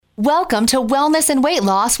Welcome to Wellness and Weight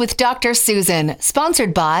Loss with Dr. Susan,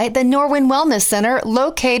 sponsored by the Norwin Wellness Center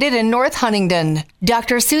located in North Huntingdon.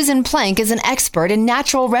 Dr. Susan Plank is an expert in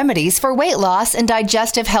natural remedies for weight loss and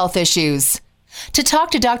digestive health issues. To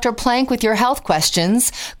talk to Dr. Plank with your health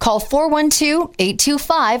questions, call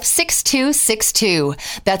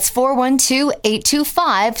 412-825-6262. That's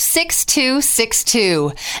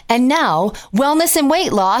 412-825-6262. And now, Wellness and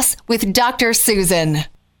Weight Loss with Dr. Susan.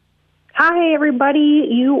 Hi, everybody.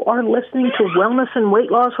 You are listening to Wellness and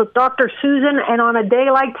Weight Loss with Dr. Susan. And on a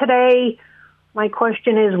day like today, my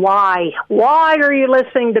question is why? Why are you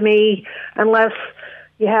listening to me unless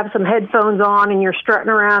you have some headphones on and you're strutting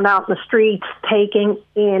around out in the streets taking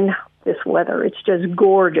in this weather? It's just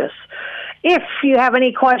gorgeous. If you have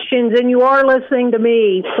any questions and you are listening to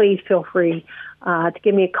me, please feel free to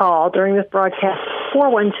give me a call during this broadcast,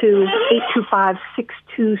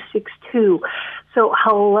 412-825-6262. So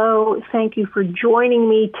hello, thank you for joining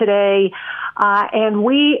me today. And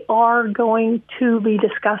we are going to be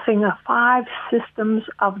discussing the 5 systems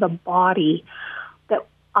of the body that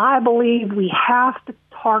I believe we have to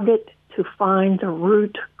target to find the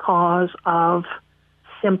root cause of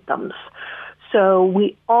symptoms. So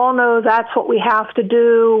we all know that's what we have to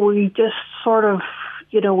do. We just sort of,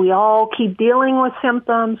 we all keep dealing with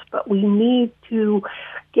symptoms, but we need to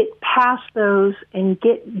get past those and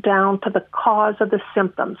get down to the cause of the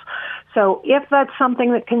symptoms. So if that's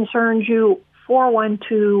something that concerns you,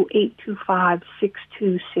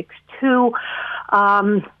 412-825-6262.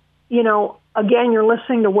 Again, you're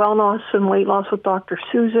listening to Wellness and Weight Loss with Dr.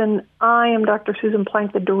 Susan. I am Dr. Susan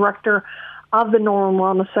Plank, the director of the Norwin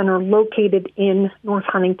Wellness Center located in North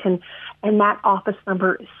Huntingdon, and that office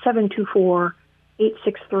number is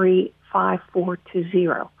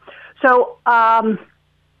 724-863-5420. So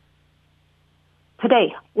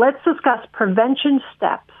today, let's discuss prevention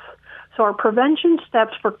steps. So our prevention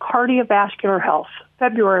steps for cardiovascular health.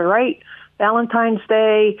 February, right? Valentine's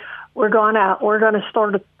Day. We're gonna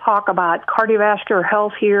start to talk about cardiovascular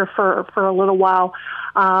health here for a little while.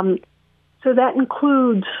 So that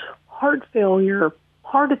includes heart failure,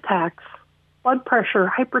 heart attacks, blood pressure,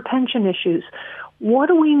 hypertension issues. What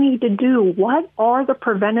do we need to do? What are the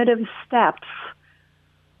preventative steps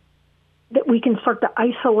that we can start to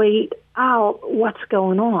isolate out what's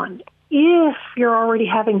going on? If you're already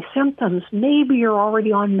having symptoms, maybe you're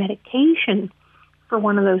already on medication for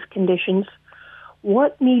one of those conditions,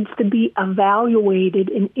 what needs to be evaluated,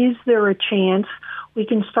 and is there a chance we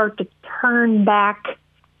can start to turn back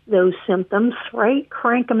those symptoms, right?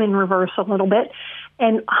 Crank them in reverse a little bit.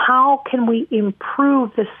 And how can we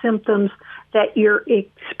improve the symptoms that you're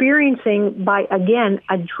experiencing by, again,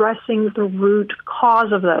 addressing the root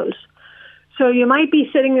cause of those? So you might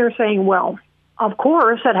be sitting there saying, well, of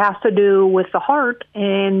course, it has to do with the heart,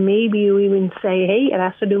 and maybe you even say, hey, it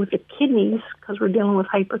has to do with the kidneys because we're dealing with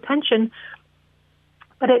hypertension.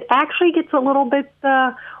 But it actually gets a little bit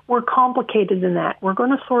more complicated than that. We're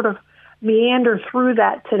going to sort of meander through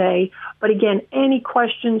that today. But again, any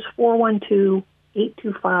questions,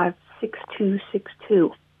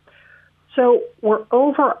 412-825-6262. So we're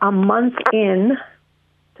over a month in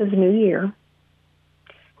to the new year.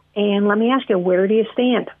 And let me ask you, where do you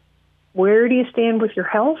stand? Where do you stand with your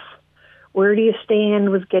health? Where do you stand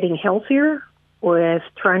with getting healthier, with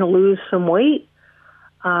trying to lose some weight?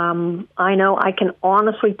 I know I can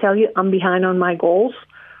honestly tell you I'm behind on my goals.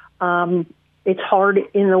 It's hard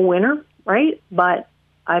in the winter, right? But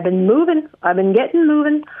I've been moving. I've been getting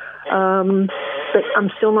moving. But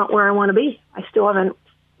I'm still not where I want to be. I still haven't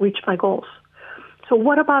reached my goals. So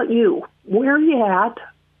what about you? Where are you at?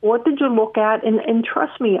 What did you look at? And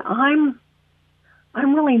trust me, I'm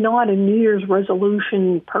really not a New Year's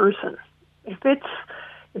resolution person. If it's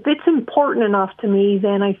important enough to me,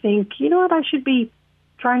 then I think, you know what, I should be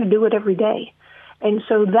trying to do it every day. And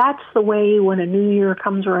so that's the way when a new year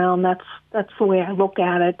comes around, that's the way I look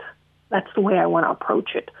at it. That's the way I want to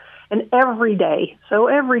approach it. And every day, so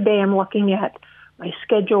every day I'm looking at my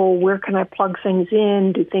schedule, where can I plug things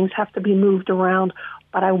in? Do things have to be moved around?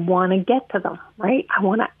 But I want to get to them, right? I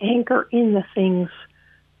want to anchor in the things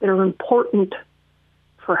that are important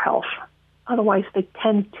for health. Otherwise, they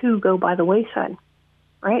tend to go by the wayside,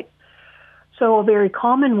 right? So a very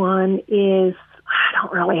common one is, I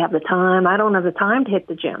don't really have the time. I don't have the time to hit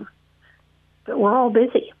the gym. But we're all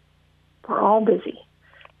busy. We're all busy.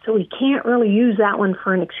 So we can't really use that one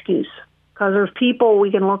for an excuse, because there's people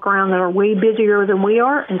we can look around that are way busier than we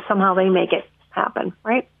are, and somehow they make it happen,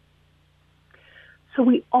 right? So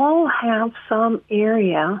we all have some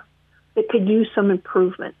area that could use some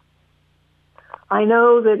improvement. I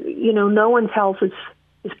know that, no one's health is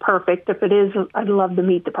perfect. If it is, I'd love to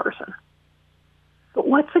meet the person. But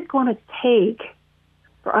what's it going to take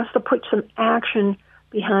for us to put some action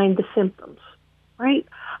behind the symptoms, right?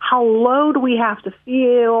 How low do we have to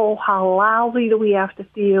feel? How lousy do we have to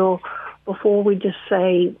feel before we just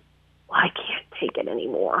say, well, I can't take it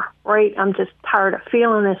anymore, right? I'm just tired of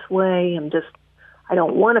feeling this way. I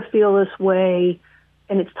don't want to feel this way,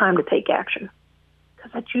 and it's time to take action.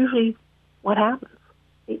 Because that's usually what happens.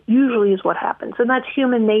 It usually is what happens. And that's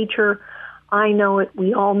human nature. I know it.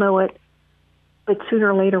 We all know it. But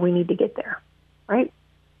sooner or later, we need to get there, right?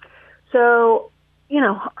 So,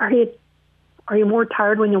 are you more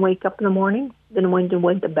tired when you wake up in the morning than when you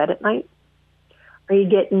went to bed at night? Are you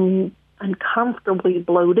getting uncomfortably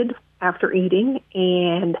bloated after eating,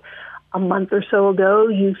 and a month or so ago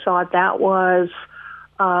you thought that was,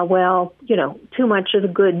 too much of the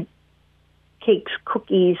good cakes,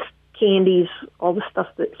 cookies, candies, all the stuff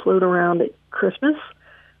that float around at Christmas,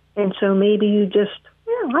 and so maybe you just,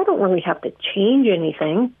 I don't really have to change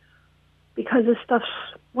anything because this stuff's,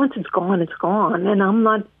 once it's gone, and I'm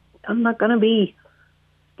not going to be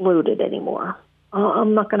bloated anymore.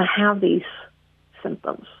 I'm not going to have these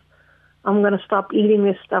symptoms. I'm going to stop eating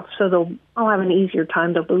this stuff so I'll have an easier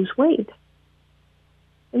time to lose weight.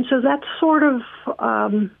 And so that's sort of,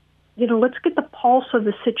 let's get the pulse of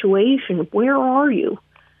the situation. Where are you?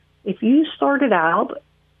 If you started out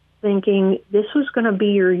thinking this was going to be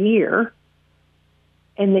your year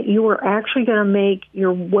and that you were actually going to make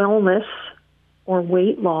your wellness or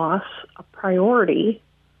weight loss a priority,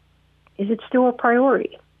 is it still a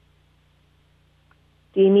priority?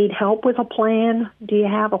 Do you need help with a plan? Do you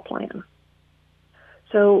have a plan?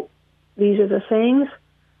 So these are the things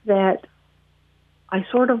that I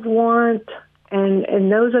sort of want,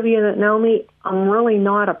 and those of you that know me, I'm really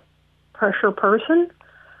not a pressure person.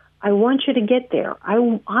 I want you to get there. I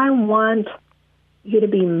want you to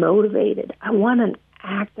be motivated. I want an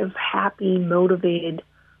active, happy, motivated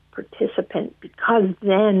participant, because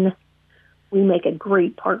then we make a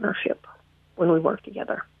great partnership when we work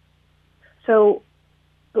together. So,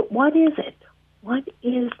 but what is it? What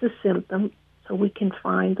is the symptom so we can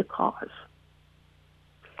find the cause?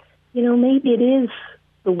 Maybe it is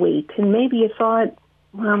the weight, and maybe you thought,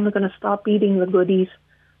 well, I'm going to stop eating the goodies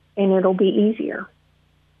and it'll be easier.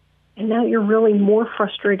 And now you're really more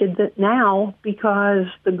frustrated now because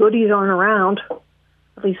the goodies aren't around,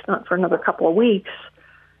 at least not for another couple of weeks.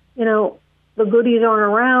 The goodies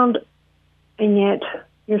aren't around, and yet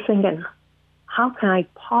you're thinking, how can I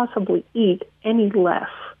possibly eat any less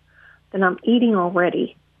than I'm eating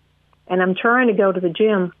already? And I'm trying to go to the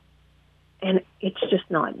gym, and it's just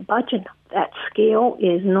not budging. That scale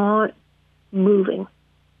is not moving.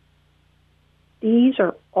 These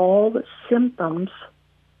are all the symptoms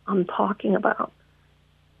I'm talking about.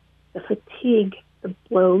 The fatigue, the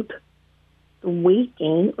bloat, the weight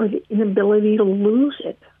gain, or the inability to lose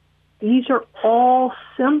it. These are all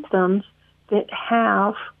symptoms that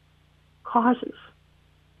have causes.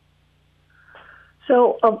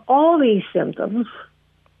 So of all these symptoms,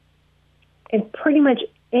 and pretty much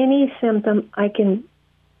any symptom I can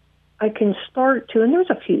start to, and there's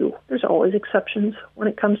a few, there's always exceptions when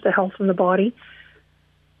it comes to health in the body,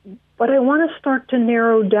 but I want to start to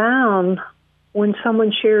narrow down when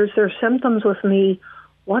someone shares their symptoms with me,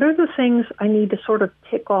 what are the things I need to sort of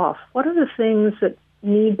tick off? What are the things that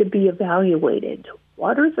need to be evaluated?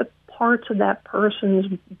 What are the parts of that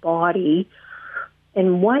person's body,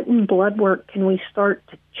 and what in blood work can we start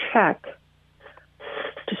to check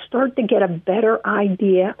to start to get a better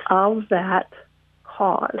idea of that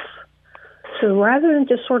cause? So rather than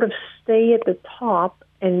just sort of stay at the top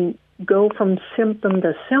and go from symptom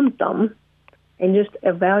to symptom and just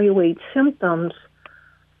evaluate symptoms,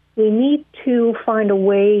 we need to find a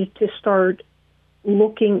way to start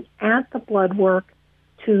looking at the blood work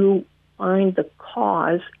to find the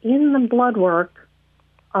cause in the blood work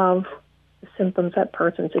of the symptoms that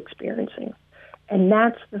person's experiencing. And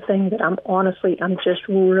that's the thing that I'm just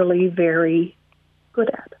really very good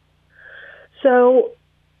at. So,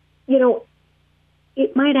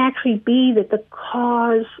 it might actually be that the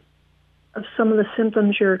cause of some of the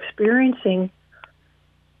symptoms you're experiencing,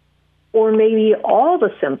 or maybe all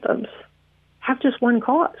the symptoms, have just one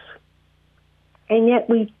cause. And yet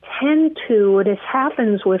we tend to, and this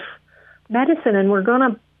happens with medicine, and we're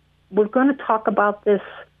going to talk about this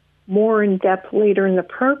more in depth later in the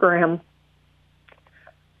program,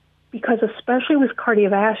 because especially with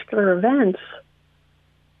cardiovascular events,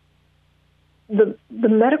 the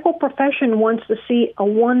medical profession wants to see a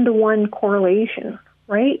one-to-one correlation,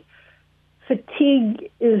 right? Fatigue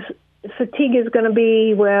is going to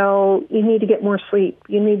be, well, you need to get more sleep.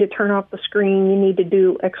 You need to turn off the screen. You need to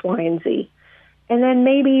do X, Y, and Z. And then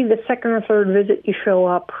maybe the second or third visit you show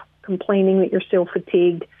up complaining that you're still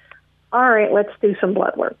fatigued. All right, let's do some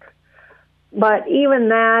blood work. But even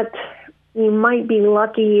that, you might be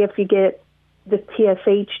lucky if you get the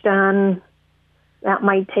TSH done. That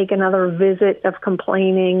might take another visit of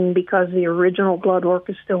complaining because the original blood work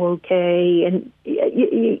is still okay. And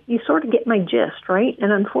you sort of get my gist, right?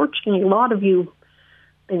 And unfortunately, a lot of you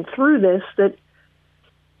have been through this that,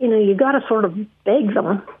 you got to sort of beg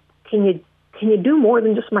them. Can you do more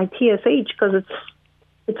than just my TSH? Because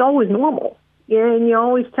it's always normal. And you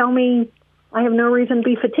always tell me I have no reason to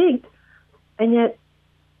be fatigued. And yet,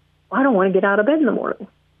 I don't want to get out of bed in the morning.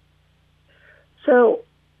 So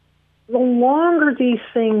the longer these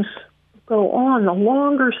things go on, the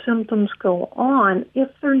longer symptoms go on, if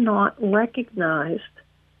they're not recognized,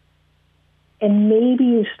 and maybe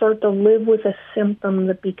you start to live with a symptom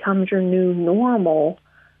that becomes your new normal,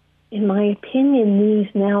 in my opinion,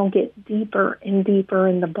 these now get deeper and deeper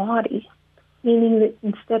in the body, meaning that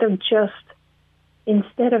instead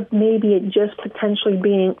of maybe it just potentially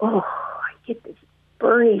being, I get this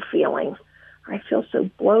burny feeling, I feel so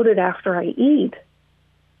bloated after I eat.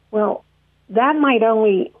 Well, that might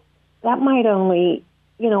only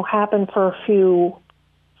happen for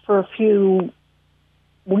a few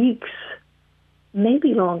weeks,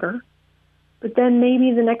 maybe longer. But then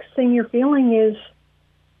maybe the next thing you're feeling is,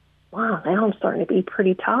 wow, now I'm starting to be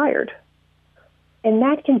pretty tired. And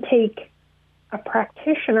that can take a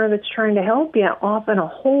practitioner that's trying to help you off in a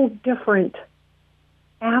whole different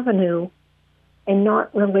avenue and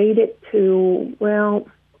not relate it to, well,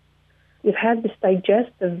 you've had this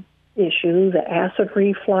digestive issue, the acid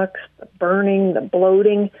reflux, the burning, the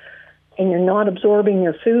bloating, and you're not absorbing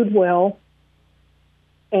your food well,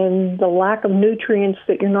 and the lack of nutrients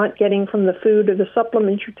that you're not getting from the food or the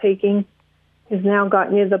supplements you're taking has now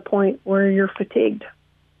gotten you to the point where you're fatigued.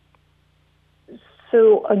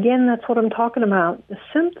 So again, that's what I'm talking about. The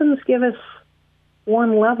symptoms give us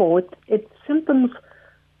one level. Symptoms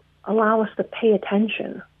allow us to pay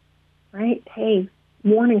attention, right? Hey,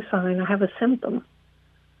 warning sign, I have a symptom.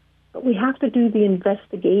 But we have to do the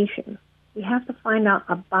investigation. We have to find out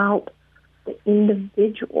about the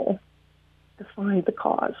individual to find the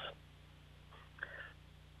cause.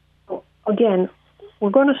 So again,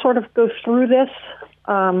 we're going to sort of go through this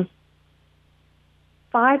 5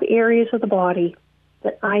 areas of the body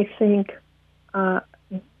that I think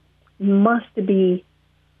must be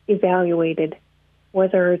evaluated,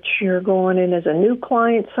 whether it's you're going in as a new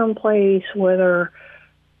client someplace, whether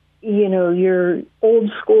you're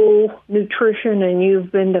old school nutrition and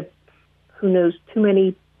you've been to, who knows, too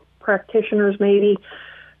many practitioners maybe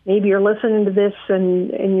you're listening to this and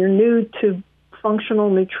you're new to functional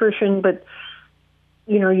nutrition, but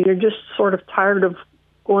you're just sort of tired of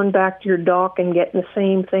going back to your doc and getting the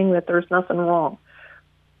same thing, that there's nothing wrong.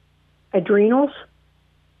 Adrenals,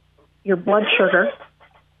 your blood sugar,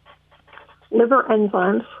 liver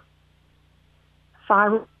enzymes,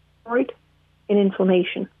 thyroid, and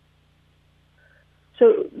inflammation.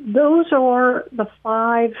 So those are the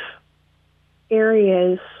 5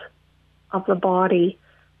 areas of the body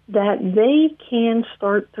that they can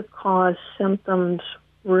start to cause symptoms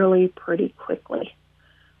really pretty quickly.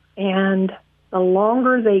 And the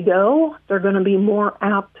longer they go, they're going to be more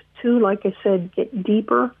apt to, like I said, get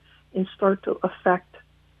deeper and start to affect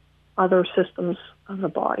other systems of the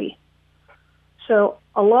body. So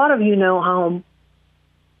a lot of you know how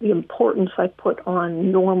the importance I put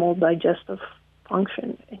on normal digestive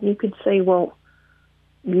function. And you could say, well,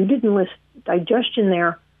 you didn't list digestion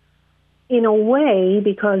there. In a way,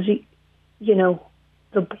 because,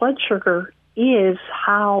 the blood sugar is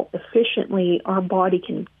how efficiently our body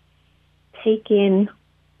can take in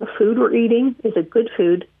the food we're eating. Is it good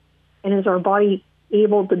food? And is our body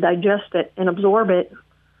able to digest it and absorb it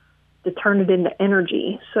to turn it into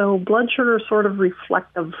energy? So blood sugar is sort of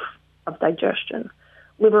reflective of digestion.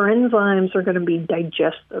 Liver enzymes are going to be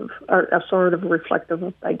digestive, or sort of reflective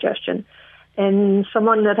of digestion. And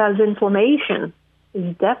someone that has inflammation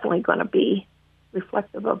is definitely going to be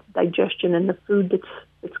reflective of digestion and the food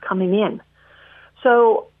that's coming in.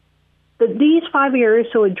 So these 5 areas,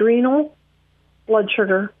 so adrenal, blood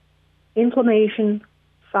sugar, inflammation,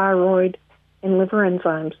 thyroid, and liver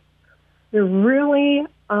enzymes, they're really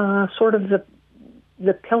sort of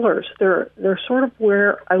the pillars. They're sort of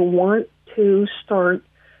where I want to start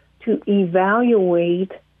to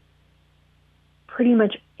evaluate pretty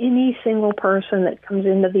much any single person that comes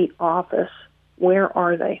into the office. Where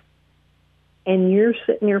are they? And you're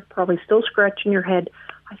sitting there probably still scratching your head.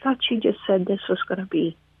 I thought she just said this was going to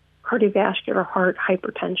be cardiovascular, heart,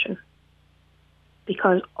 hypertension,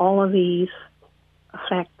 because all of these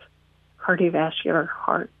affect cardiovascular,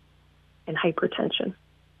 heart, and hypertension.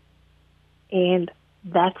 And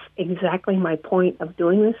that's exactly my point of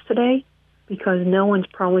doing this today, because no one's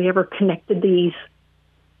probably ever connected these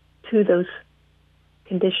to those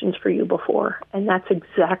conditions for you before. And that's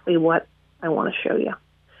exactly what I want to show you.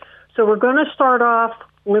 So we're going to start off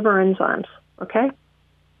liver enzymes, okay?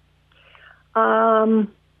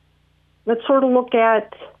 Let's sort of look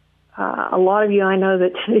at, a lot of you, I know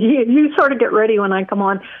that you sort of get ready when I come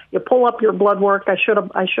on. You pull up your blood work. I should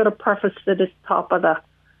have prefaced it at the top of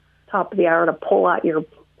the hour to pull out your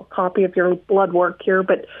copy of your blood work here.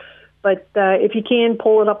 But if you can,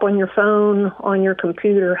 pull it up on your phone, on your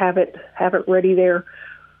computer, have it ready there.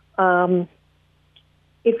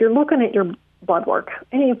 If you're looking at your blood work,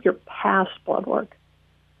 any of your past blood work,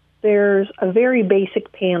 there's a very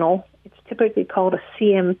basic panel. It's typically called a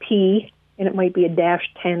CMP, and it might be a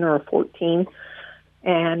 -10 or a 14,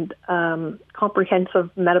 and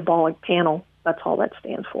comprehensive metabolic panel. That's all that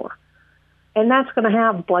stands for. And that's going to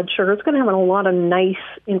have blood sugar. It's going to have a lot of nice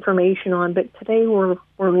information on, but today we're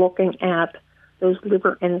looking at those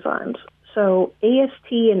liver enzymes. So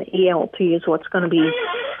AST and ALT is what's going to be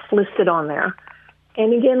listed on there.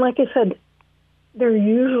 And again, like I said, they're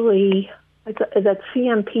usually, that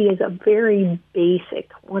CMP is a very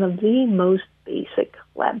basic, one of the most basic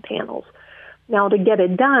lab panels. Now, to get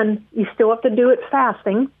it done, you still have to do it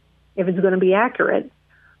fasting if it's going to be accurate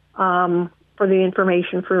for the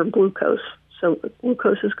information for glucose. So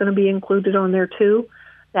glucose is going to be included on there too.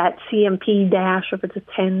 That CMP dash, if it's a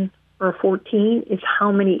 10 or a 14, is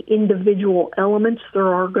how many individual elements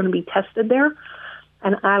there are going to be tested there.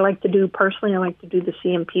 And I like to do the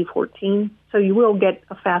CMP 14. So you will get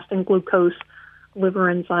a fasting glucose,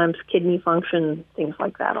 liver enzymes, kidney function, things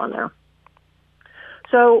like that on there.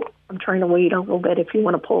 So I'm trying to wait a little bit if you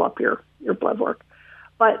want to pull up your blood work.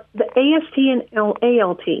 But the AST and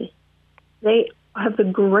ALT, they have the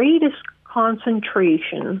greatest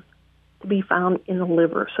concentration to be found in the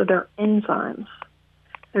liver. So they're enzymes.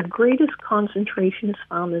 Their greatest concentration is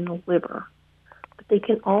found in the liver. But they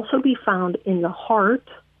can also be found in the heart,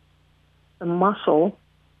 the muscle,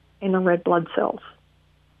 and the red blood cells.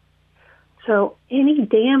 So any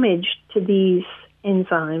damage to these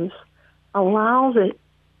enzymes allows it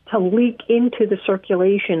to leak into the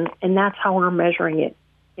circulation, and that's how we're measuring it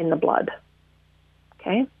in the blood.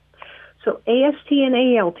 Okay? So AST and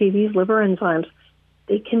ALT, these liver enzymes,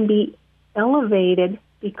 they can be elevated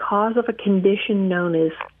because of a condition known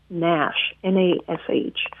as NASH,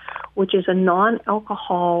 N-A-S-H, which is a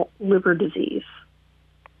non-alcohol liver disease.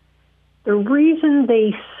 The reason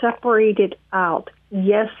they separate it out,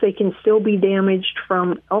 yes, they can still be damaged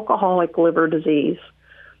from alcoholic liver disease,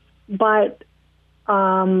 but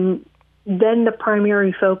then the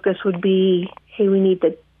primary focus would be, hey, we need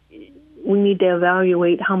to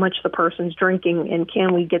evaluate how much the person's drinking and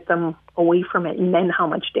can we get them away from it, and then how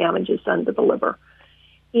much damage is done to the liver.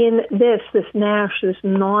 In this NASH, this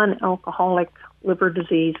non-alcoholic liver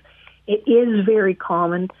disease, it is very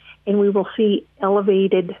common, and we will see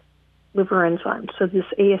elevated liver enzymes. So this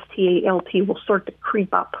AST, ALT will start to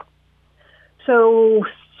creep up. So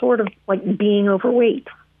sort of like being overweight,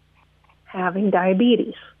 having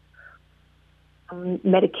diabetes,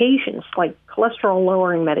 medications like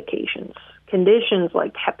cholesterol-lowering medications, conditions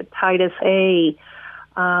like hepatitis A,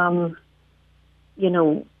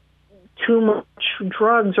 too much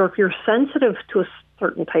drugs, or if you're sensitive to a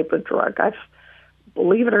certain type of drug.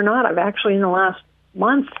 Believe it or not, I've actually in the last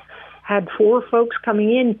month had 4 folks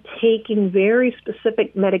coming in taking very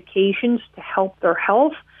specific medications to help their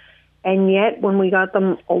health, and yet when we got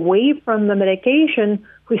them away from the medication,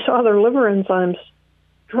 we saw their liver enzymes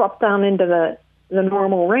drop down into the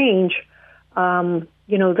normal range.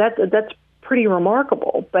 That's pretty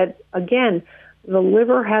remarkable. But again, the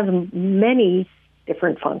liver has many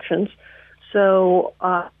different functions. So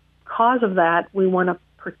because of that, we want to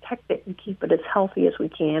protect it and keep it as healthy as we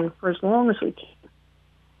can for as long as we can.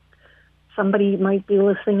 Somebody might be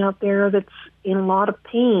listening out there that's in a lot of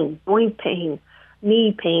pain, joint pain,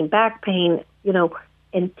 knee pain, back pain,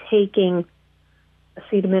 and taking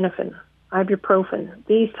acetaminophen, ibuprofen,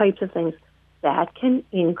 these types of things. That can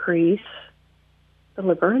increase the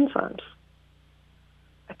liver enzymes.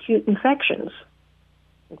 Acute infections,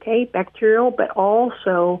 okay, bacterial, but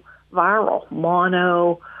also viral,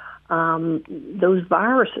 mono, those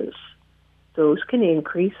viruses, those can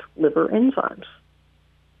increase liver enzymes.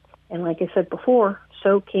 And like I said before,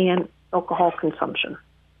 so can alcohol consumption.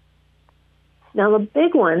 Now the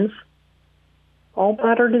big ones,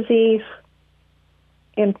 gallbladder disease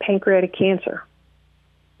and pancreatic cancer.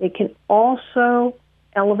 They can also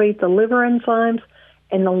elevate the liver enzymes,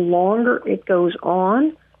 and the longer it goes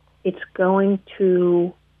on, it's going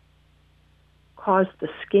to cause the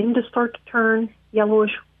skin to start to turn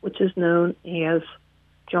yellowish, which is known as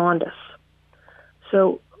jaundice.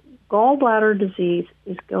 So gallbladder disease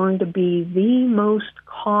is going to be the most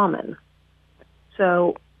common.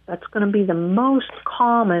 So that's going to be the most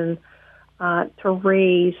common to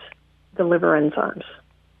raise the liver enzymes.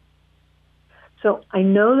 So I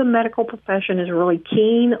know the medical profession is really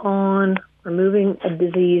keen on removing a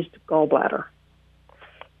diseased gallbladder.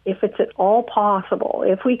 If it's at all possible,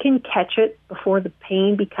 if we can catch it before the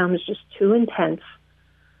pain becomes just too intense,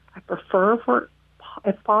 I prefer,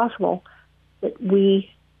 if possible, that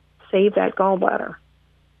we save that gallbladder.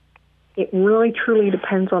 It really, truly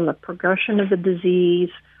depends on the progression of the disease,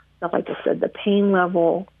 like I said, the pain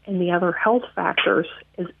level, and the other health factors,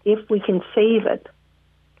 is if we can save it.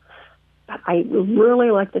 But I really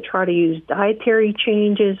like to try to use dietary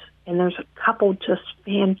changes, and there's a couple just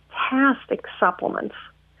fantastic supplements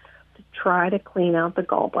to try to clean out the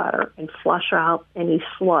gallbladder and flush out any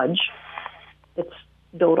sludge that's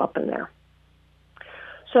built up in there.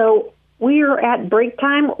 So we are at break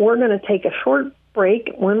time. We're going to take a short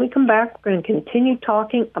break. When we come back, we're going to continue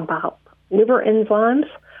talking about liver enzymes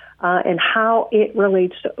and how it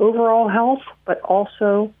relates to overall health, but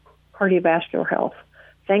also cardiovascular health.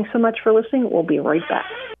 Thanks so much for listening. We'll be right back.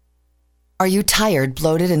 Are you tired,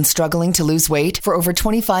 bloated, and struggling to lose weight? For over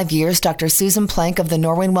 25 years, Dr. Susan Plank of the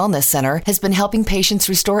Norwin Wellness Center has been helping patients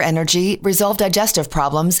restore energy, resolve digestive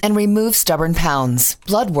problems, and remove stubborn pounds.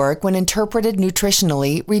 Blood work, when interpreted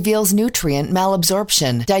nutritionally, reveals nutrient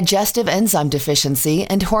malabsorption, digestive enzyme deficiency,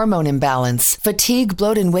 and hormone imbalance. Fatigue,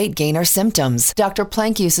 bloat, and weight gain are symptoms. Dr.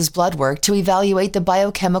 Plank uses blood work to evaluate the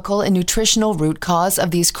biochemical and nutritional root cause of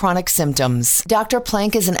these chronic symptoms. Dr.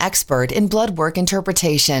 Plank is an expert in blood work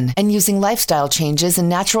interpretation and using lifestyle changes and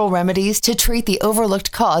natural remedies to treat the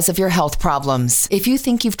overlooked cause of your health problems. If you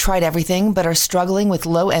think you've tried everything but are struggling with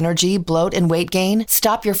low energy, bloat, and weight gain,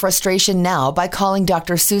 stop your frustration now by calling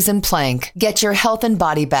Dr. Susan Plank. Get your health and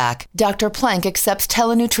body back. Dr. Plank accepts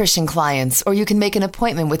telenutrition clients, or you can make an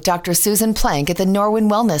appointment with Dr. Susan Plank at the Norwin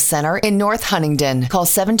Wellness Center in North Huntingdon. Call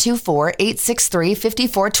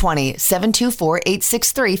 724-863-5420,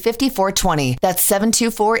 724-863-5420. That's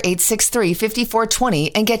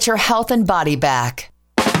 724-863-5420, and get your health and body back.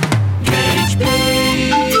 HP.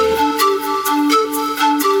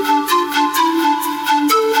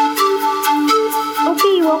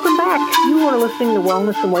 Okay, welcome back. You are listening to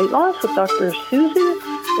Wellness and Weight Loss with Dr. Susan.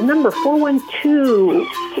 The number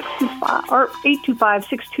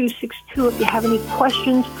 412-825-6262. If you have any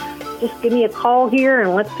questions, just give me a call here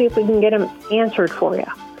and let's see if we can get them answered for you.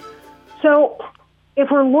 So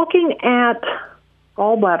if we're looking at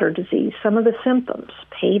gallbladder disease, some of the symptoms: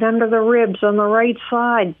 pain under the ribs on the right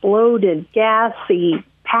side, bloated, gassy,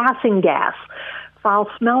 passing gas,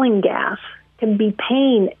 foul-smelling gas, can be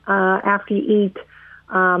pain after you eat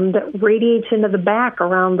that radiates into the back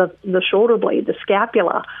around the shoulder blade, the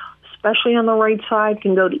scapula, especially on the right side,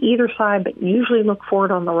 can go to either side, but usually look for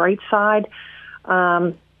it on the right side.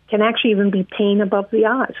 Can actually even be pain above the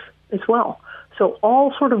eyes as well. So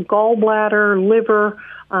all sort of gallbladder, liver,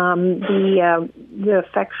 the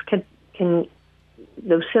effects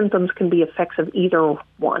those symptoms can be effects of either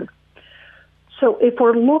one. So if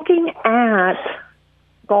we're looking at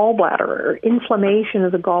gallbladder or inflammation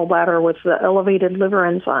of the gallbladder with the elevated liver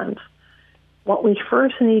enzymes, what we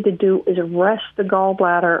first need to do is rest the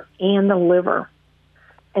gallbladder and the liver.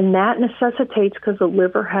 And that necessitates, because the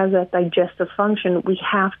liver has that digestive function, we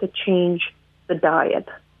have to change the diet.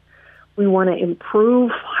 We want to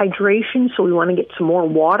improve hydration, so we want to get some more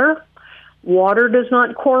water. Water does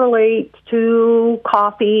not correlate to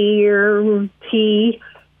coffee or tea.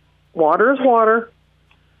 Water is water.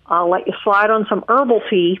 I'll let you slide on some herbal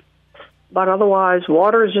tea, but otherwise,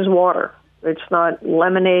 water is just water. It's not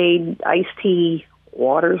lemonade, iced tea.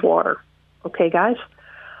 Water is water. Okay, guys?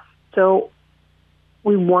 So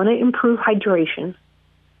we want to improve hydration.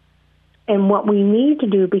 And what we need to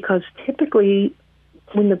do, because typically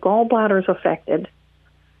when the gallbladder is affected,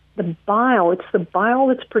 the bile, it's the bile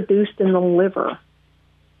that's produced in the liver,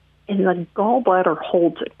 and the gallbladder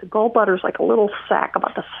holds it. The gallbladder is like a little sac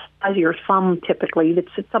about the size of your thumb typically that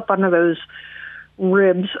sits up under those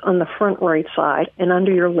ribs on the front right side and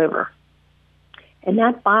under your liver. And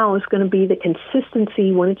that bile is going to be the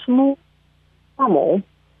consistency, when it's normal,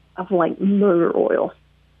 of like motor oil.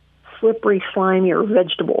 Slippery, slimy, or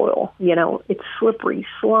vegetable oil. You know, it's slippery,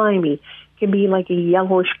 slimy. It can be like a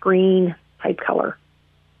yellowish-green type color.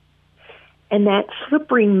 And that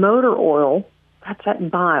slippery motor oil, that's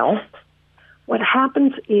that bile, what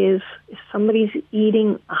happens is if somebody's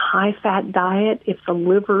eating a high-fat diet, if the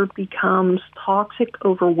liver becomes toxic,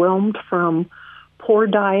 overwhelmed from poor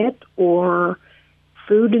diet or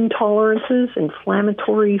food intolerances,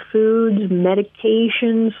 inflammatory foods,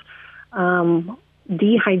 medications,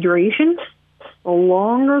 dehydration, the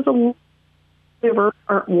longer the liver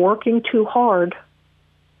aren't working too hard,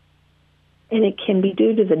 and it can be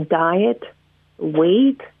due to the diet, the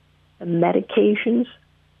weight, the medications,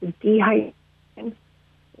 the dehydration,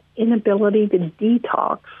 inability to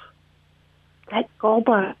detox, that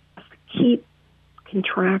gallbladder has to keep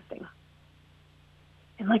contracting.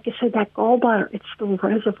 And like I said, that gallbladder, it's the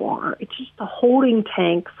reservoir. It's just the holding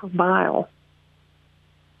tank for bile.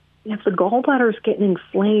 And if the gallbladder is getting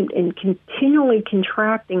inflamed and continually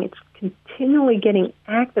contracting, it's continually getting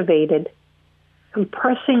activated,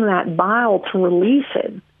 compressing that bile to release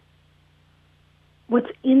it.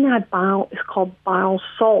 What's in that bile is called bile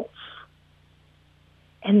salts.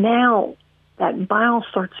 And now that bile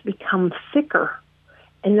starts to become thicker,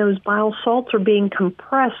 and those bile salts are being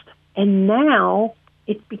compressed, and now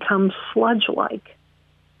it becomes sludge-like.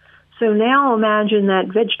 So now imagine that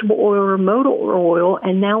vegetable oil or motor oil,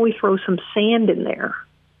 and now we throw some sand in there,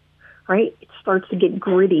 right? It starts to get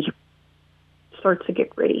gritty.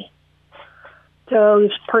 So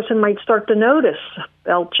this person might start to notice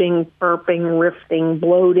belching, burping, rifting,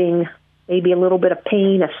 bloating, maybe a little bit of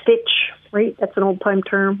pain, a stitch, right? That's an old-time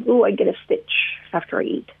term. Ooh, I get a stitch after I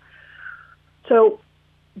eat. So,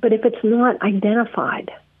 but if it's not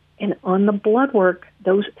identified, and on the blood work,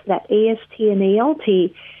 that AST and ALT,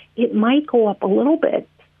 it might go up a little bit,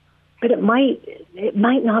 but it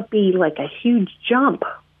might not be like a huge jump.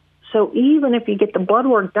 So even if you get the blood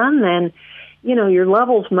work done, then, your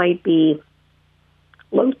levels might be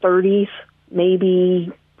low 30s, maybe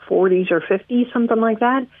 40s or 50s, something like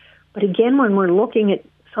that. But again, when we're looking at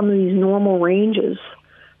some of these normal ranges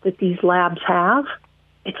that these labs have,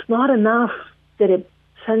 it's not enough that it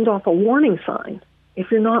sends off a warning sign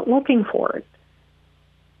if you're not looking for it.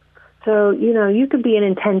 So, you could be in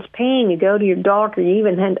intense pain. You go to your doctor, you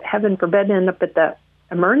even, heaven forbid, end up at the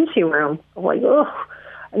emergency room. Like, oh,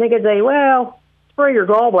 and they could say, well, spray your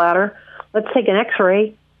gallbladder. Let's take an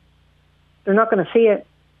x-ray. They're not going to see it,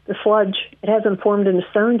 the sludge. It hasn't formed into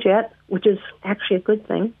stones yet, which is actually a good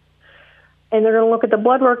thing. And they're going to look at the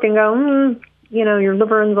blood work and go, your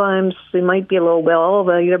liver enzymes, they might be a little bit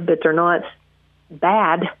elevated, but they're not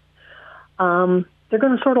bad. They're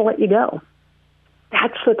going to sort of let you go.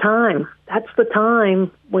 That's the time. That's the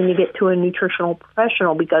time when you get to a nutritional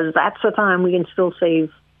professional, because that's the time we can still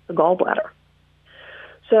save the gallbladder.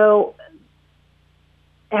 So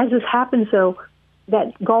as this happens, though,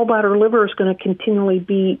 that gallbladder liver is going to continually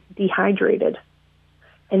be dehydrated.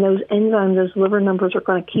 And those enzymes, those liver numbers are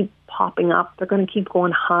going to keep popping up. They're going to keep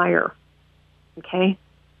going higher. Okay?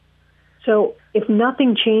 So if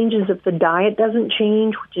nothing changes, if the diet doesn't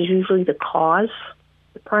change, which is usually the cause,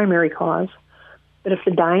 the primary cause, but if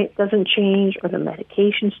the diet doesn't change, or the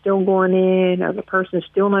medication's still going in, or the person's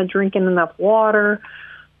still not drinking enough water,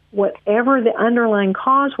 whatever the underlying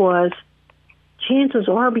cause was, chances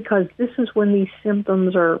are, because this is when these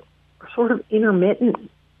symptoms are sort of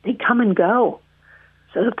intermittent, they come and go.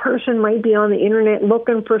 So the person might be on the internet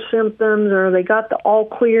looking for symptoms, or they got the all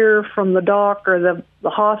clear from the doc or the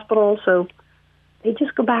hospital, so they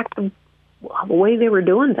just go back to the way they were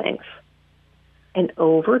doing things. And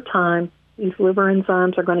over time, these liver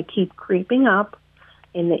enzymes are going to keep creeping up,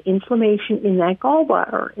 and the inflammation in that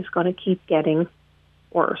gallbladder is going to keep getting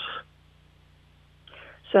worse.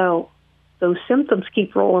 So those symptoms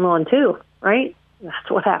keep rolling on too, right? That's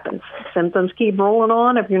what happens. Symptoms keep rolling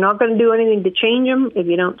on. If you're not going to do anything to change them, if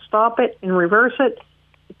you don't stop it and reverse it,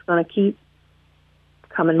 it's going to keep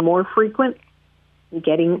becoming more frequent and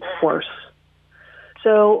getting worse.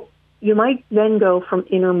 So you might then go from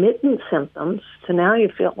intermittent symptoms to now you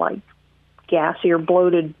feel like gassy or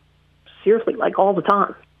bloated, seriously, like all the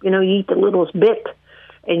time. You eat the littlest bit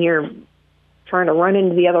and you're trying to run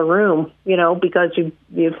into the other room, because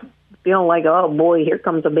you feel like, oh boy, here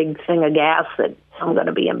comes a big thing of gas that I'm going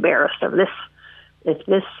to be embarrassed of this,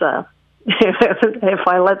 if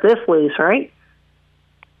I let this loose, right?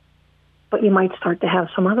 But you might start to have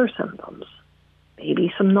some other symptoms,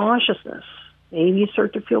 maybe some nauseousness, maybe you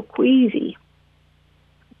start to feel queasy.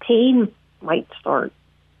 Pain might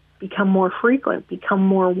become more frequent, become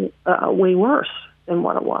more way worse than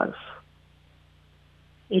what it was.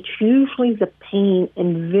 It's usually the pain,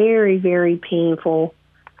 and very, very painful,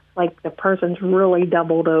 like the person's really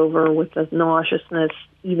doubled over with the nauseousness,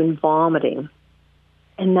 even vomiting.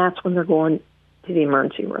 And that's when they're going to the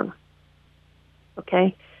emergency room.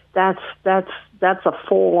 Okay? that's a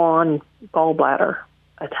full-on gallbladder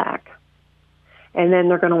attack. And then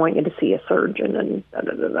they're going to want you to see a surgeon and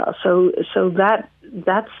da-da-da-da. So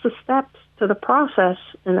that's the steps to the process.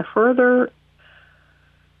 And the further,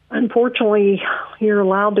 unfortunately, you're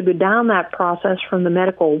allowed to go down that process from the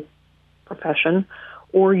medical profession,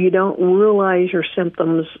 or you don't realize your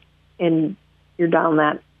symptoms and you're down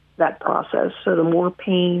that process. So the more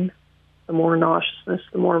pain, the more nauseousness,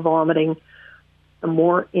 the more vomiting, the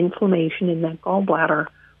more inflammation in that gallbladder,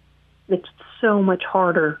 it's so much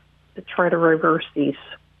harder to try to reverse these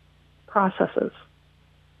processes.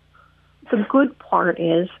 The good part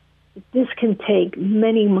is that this can take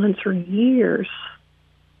many months or years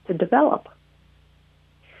to develop.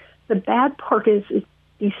 The bad part is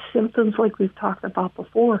these symptoms, like we've talked about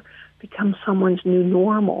before, become someone's new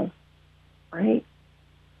normal, right?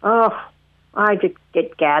 Oh, I just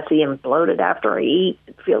get gassy and bloated after I eat.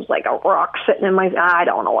 It feels like a rock sitting in my... I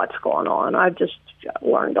don't know what's going on. I've just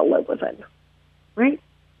learned to live with it, right?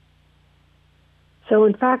 So,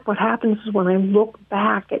 in fact, what happens is when I look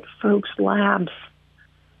back at folks' labs,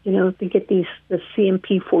 they get the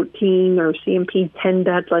CMP-14 or CMP-10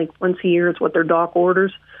 DET, like once a year is what their doc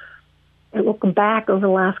orders. And looking back over the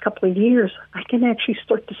last couple of years, I can actually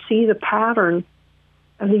start to see the pattern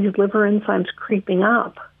of these liver enzymes creeping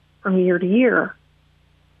up from year to year.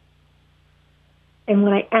 And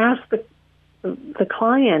when I ask the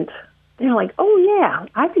client, they're like, oh, yeah,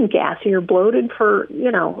 I've been gassy or bloated for,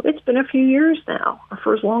 it's been a few years now, or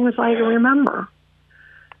for as long as I can remember.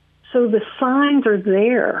 So the signs are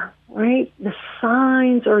there, right? The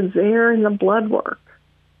signs are there in the blood work.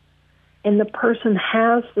 And the person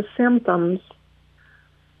has the symptoms,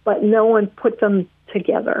 but no one put them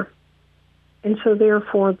together. And so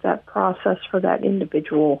therefore that process for that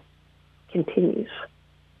individual continues.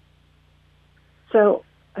 So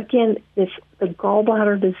again, the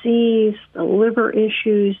gallbladder disease, the liver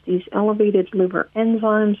issues, these elevated liver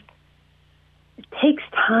enzymes, it takes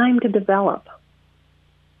time to develop.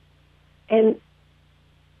 And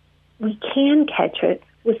we can catch it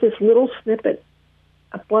with this little snippet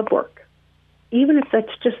of blood work. Even if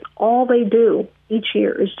that's just all they do each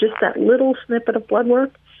year is just that little snippet of blood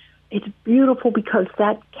work, it's beautiful because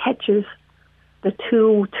that catches the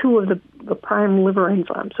two of the prime liver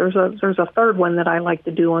enzymes. There's a third one that I like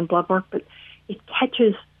to do on blood work, but it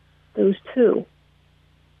catches those two.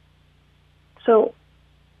 So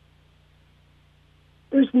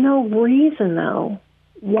there's no reason, though,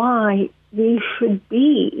 why these should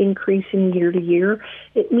be increasing year to year.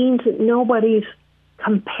 It means that nobody's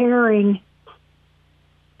comparing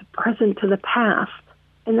the present to the past.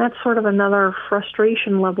 And that's sort of another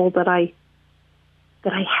frustration level that I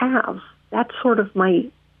have. That's sort of my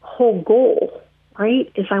whole goal, right?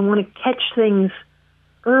 Is I want to catch things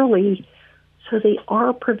early so they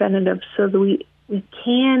are preventative, so that we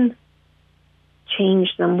can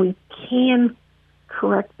change them. We can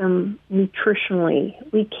correct them nutritionally.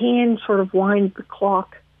 We can sort of wind the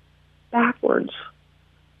clock backwards.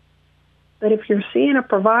 But if you're seeing a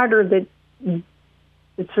provider that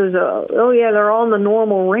says, oh yeah, they're all in the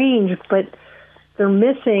normal range, but they're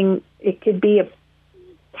missing, it could be a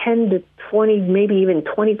 10 to 20, maybe even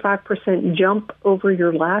 25% jump over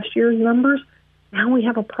your last year's numbers, now we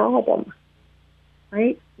have a problem,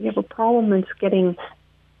 right? We have a problem that's getting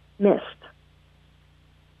missed.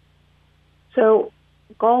 So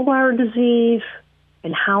gallbladder disease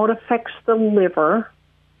and how it affects the liver,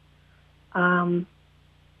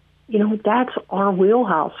 that's our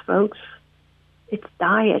wheelhouse, folks. It's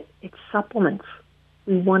diet, it's supplements.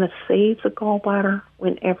 We want to save the gallbladder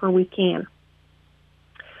whenever we can.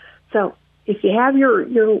 So if you have your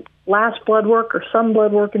last blood work or some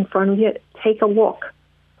blood work in front of you, take a look.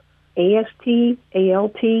 AST,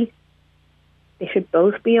 ALT, they should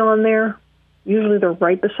both be on there. Usually they're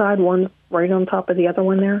right beside one, right on top of the other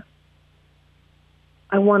one there.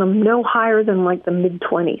 I want them no higher than like the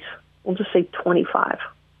mid-20s. We'll just say 25.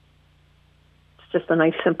 It's just a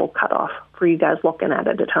nice simple cutoff for you guys looking at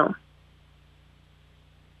it at home.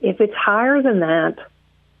 If it's higher than that,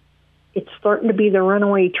 it's starting to be the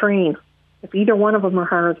runaway train. If either one of them are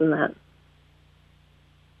higher than that.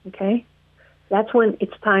 Okay? That's when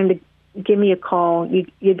it's time to give me a call.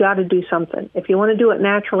 You got to do something. If you want to do it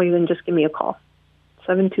naturally, then just give me a call.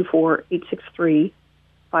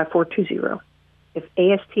 724-863-5420. If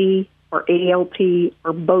AST or ALT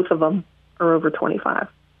or both of them are over 25.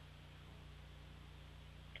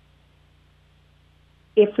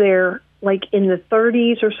 If they're like in the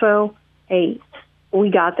 30s or so, hey, we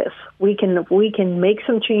got this. We can make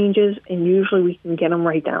some changes, and usually we can get them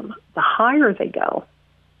right down. The higher they go,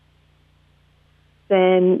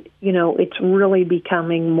 then, it's really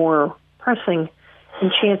becoming more pressing,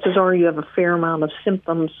 and chances are you have a fair amount of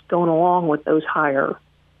symptoms going along with those higher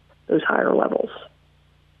levels.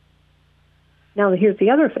 Now, here's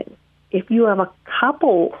the other thing. If you have a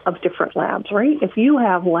couple of different labs, right? If you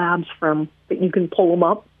have labs that you can pull them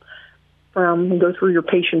up from, go through your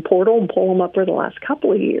patient portal and pull them up for the last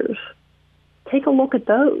couple of years, take a look at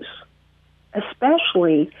those,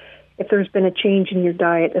 especially if there's been a change in your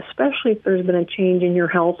diet, especially if there's been a change in your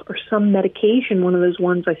health or some medication, one of those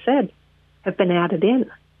ones I said, have been added in.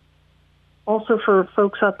 Also, for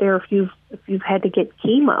folks out there, if you've had to get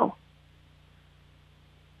chemo,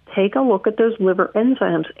 take a look at those liver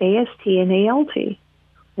enzymes, AST and ALT.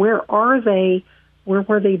 Where are they? Where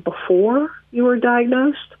were they before you were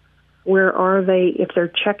diagnosed? Where are they if they're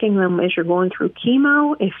checking them as you're going through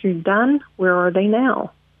chemo? If you're done, where are they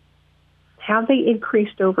now? Have they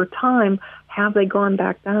increased over time? Have they gone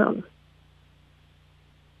back down?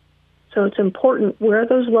 So it's important where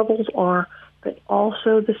those levels are, but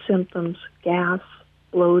also the symptoms, gas,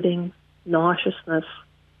 bloating, nauseousness,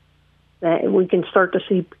 that we can start to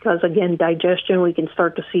see, because again, digestion, we can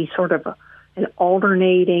start to see sort of an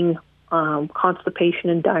alternating constipation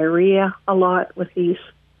and diarrhea a lot with these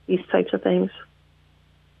types of things.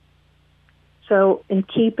 So, and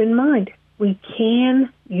keep in mind, we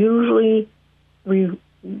can usually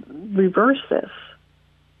reverse this,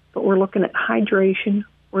 but we're looking at hydration,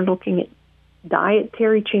 we're looking at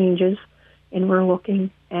dietary changes, and we're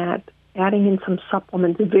looking at adding in some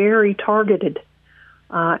supplements, very targeted.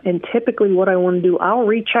 And typically what I want to do, I'll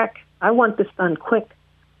recheck. I want this done quick.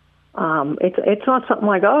 It's not something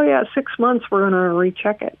like, 6 months, we're going to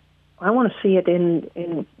recheck it. I want to see it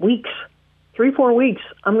in weeks, 3-4 weeks.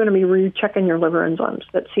 I'm going to be rechecking your liver enzymes.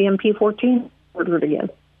 That CMP14, order it again.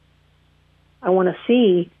 I want to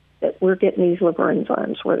see that we're getting these liver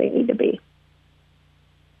enzymes where they need to be.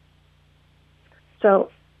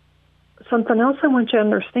 So something else I want you to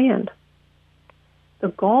understand, the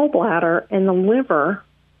gallbladder and the liver,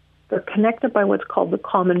 they're connected by what's called the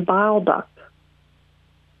common bile duct.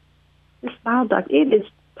 This bile duct, it is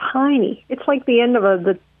tiny. It's like the end of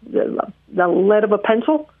the lead of a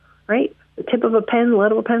pencil, right? The tip of a pen,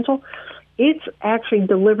 lead of a pencil. It actually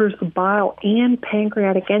delivers the bile and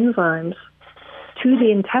pancreatic enzymes to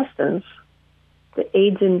the intestines that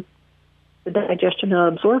aids in the digestion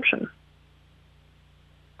and absorption.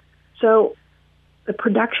 So the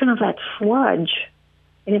production of that sludge,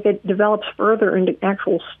 and if it develops further into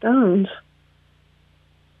actual stones,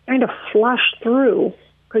 kind of flush through,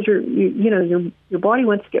 because your body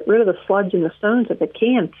wants to get rid of the sludge and the stones if it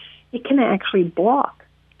can actually block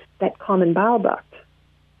that common bile duct.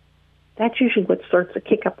 That's usually what starts to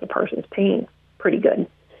kick up the person's pain pretty good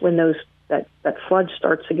when that sludge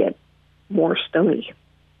starts to get more stony.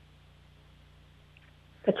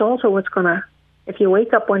 That's also what's going to, if you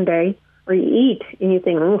wake up one day or you eat and you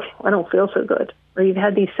think, I don't feel so good, or you've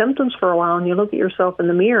had these symptoms for a while and you look at yourself in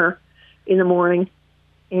the mirror in the morning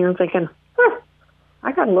and you're thinking,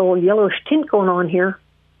 I got a little yellowish tint going on here.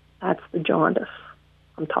 That's the jaundice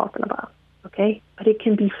I'm talking about, okay? But it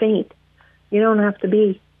can be faint. You don't have to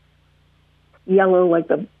be yellow like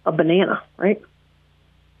a banana, right?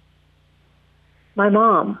 My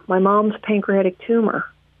mom's pancreatic tumor,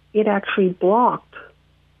 it actually blocked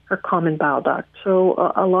her common bile duct.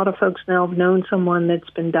 So a lot of folks now have known someone that's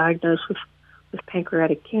been diagnosed with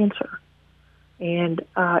pancreatic cancer. And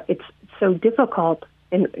it's so difficult.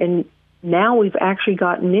 And now we've actually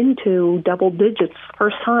gotten into double digits,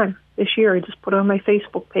 first time this year. I just put it on my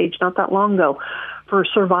Facebook page not that long ago, for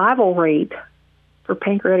survival rate for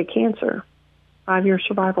pancreatic cancer. 5-year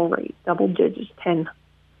survival rate, double digits, 10.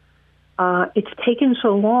 It's taken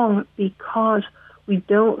so long because we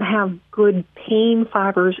don't have good pain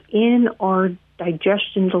fibers in our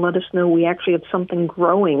digestion to let us know we actually have something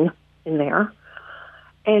growing in there.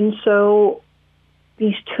 And so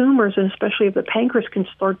these tumors, and especially if the pancreas, can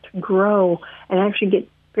start to grow and actually get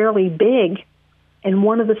fairly big. And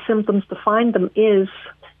one of the symptoms to find them is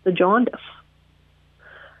the jaundice.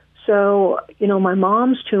 So, my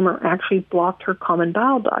mom's tumor actually blocked her common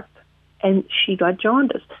bile duct, and she got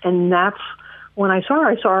jaundiced. And that's when I saw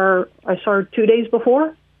her. I saw her 2 days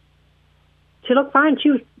before. She looked fine.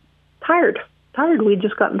 She was tired. We'd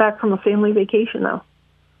just gotten back from a family vacation, though.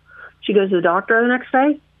 She goes to the doctor the next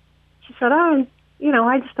day. She said, I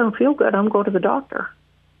just don't feel good. I'm going to the doctor.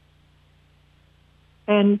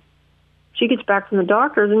 And she gets back from the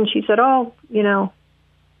doctor, and she said,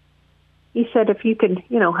 he said, if you could,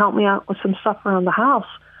 help me out with some stuff around the house.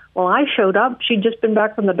 Well, I showed up. She'd just been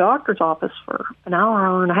back from the doctor's office for an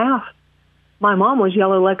hour and a half. My mom was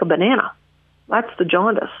yellow like a banana. That's the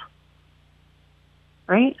jaundice.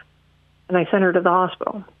 right? And I sent her to the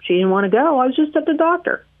hospital. She didn't want to go. I was just at the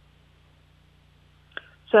doctor.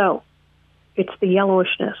 So it's the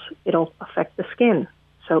yellowishness. It'll affect the skin.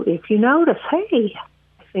 So if you notice, hey,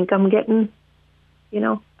 I think I'm getting,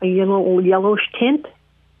 a yellowish tint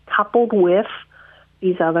coupled with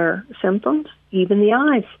these other symptoms, even the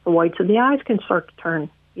eyes, the whites of the eyes can start to turn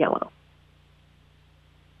yellow.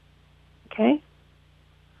 Okay?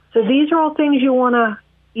 So these are all things you want to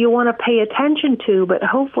pay attention to, but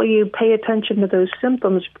hopefully you pay attention to those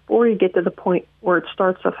symptoms before you get to the point where it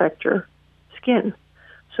starts to affect your skin.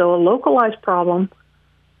 So a localized problem,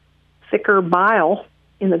 thicker bile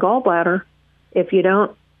in the gallbladder, if you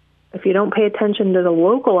don't pay attention to the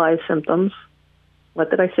localized symptoms, what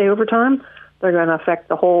did I say over time? They're going to affect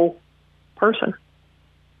the whole person.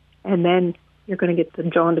 And then you're going to get the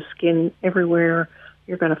jaundiced skin everywhere.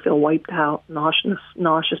 You're going to feel wiped out,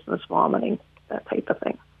 nauseousness, vomiting, that type of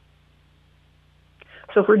thing.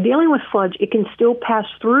 So if we're dealing with sludge, it can still pass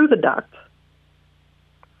through the duct.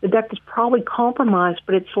 The duct is probably compromised,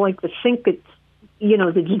 but it's like the sink that's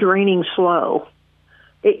draining slow.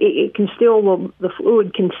 It can still, the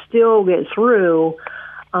fluid can still get through,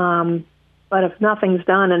 but if nothing's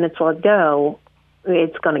done and it's let go,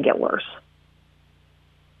 it's going to get worse.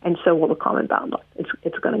 And so will the common bowel duct.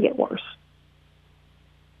 It's going to get worse.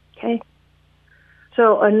 Okay?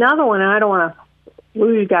 So another one, and I don't want to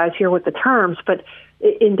lose you guys here with the terms, but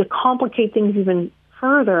to complicate things even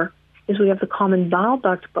further is we have the common bowel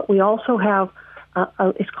duct, but we also have,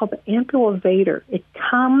 it's called the ampulovator. It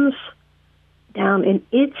comes down, and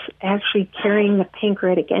it's actually carrying the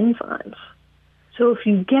pancreatic enzymes. So if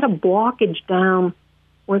you get a blockage down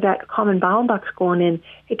where that common bowel duct's going in,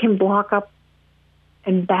 it can block up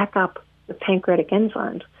and back up the pancreatic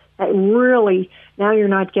enzymes. That really, now you're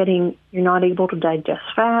not able to digest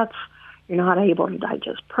fats, you're not able to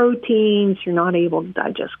digest proteins, you're not able to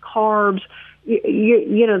digest carbs.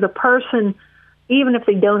 The person, even if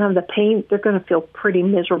they don't have the pain, they're going to feel pretty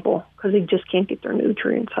miserable because they just can't get their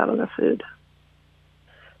nutrients out of the food.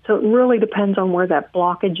 So it really depends on where that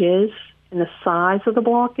blockage is and the size of the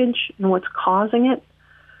blockage and what's causing it,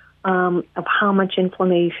 of how much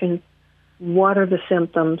inflammation, what are the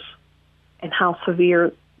symptoms, and how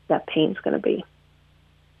severe that pain's going to be.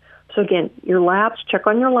 So again, your labs, check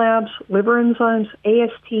on your labs, liver enzymes,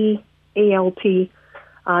 AST, ALT.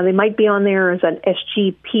 They might be on there as an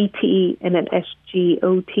SGPT and an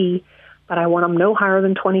SGOT, but I want them no higher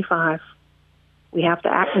than 25. We have to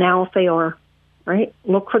act now if they are, right?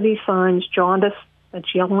 Look for these signs: jaundice,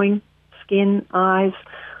 that's yellowing, skin, eyes,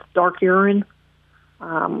 dark urine,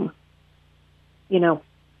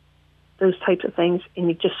 those types of things, and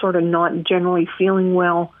you're just sort of not generally feeling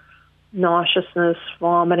well, nauseousness,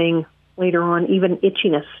 vomiting, later on, even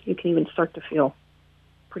itchiness. You can even start to feel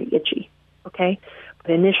pretty itchy, okay?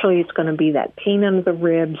 But initially it's going to be that pain under the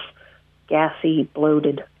ribs, gassy,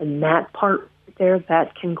 bloated, and that part there,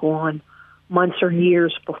 that can go on months or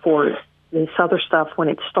years before this other stuff, when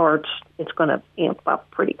it starts, it's going to amp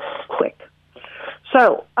up pretty quick.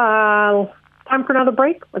 So, time for another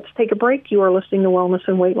break. Let's take a break. You are listening to Wellness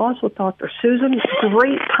and Weight Loss with Dr. Susan.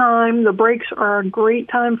 Great time. The breaks are a great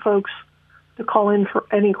time, folks, to call in for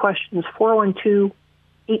any questions.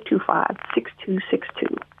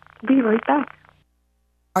 412-825-6262. Be right back.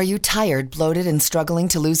 Are you tired, bloated, and struggling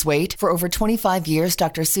to lose weight? For over 25 years,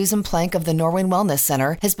 Dr. Susan Plank of the Norwin Wellness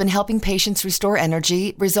Center has been helping patients restore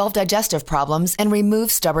energy, resolve digestive problems, and remove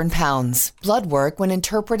stubborn pounds. Blood work, when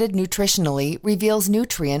interpreted nutritionally, reveals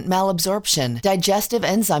nutrient malabsorption, digestive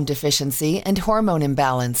enzyme deficiency, and hormone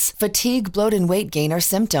imbalance. Fatigue, bloat, and weight gain are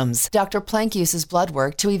symptoms. Dr. Plank uses blood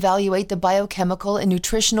work to evaluate the biochemical and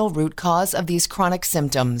nutritional root cause of these chronic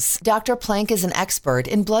symptoms. Dr. Plank is an expert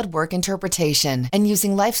in blood work interpretation and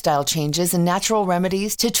using lifestyle changes and natural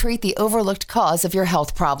remedies to treat the overlooked cause of your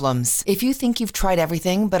health problems. If you think you've tried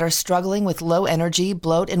everything but are struggling with low energy,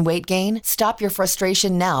 bloat, and weight gain, stop your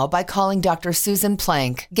frustration now by calling Dr. Susan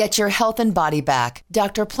Plank. Get your health and body back.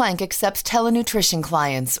 Dr. Plank accepts telenutrition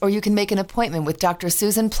clients, or you can make an appointment with Dr.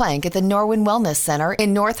 Susan Plank at the Norwin Wellness Center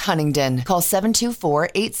in North Huntingdon. Call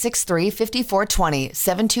 724-863-5420,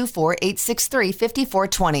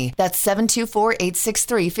 724-863-5420. That's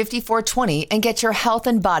 724-863-5420, and get your health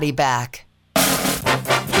and body back.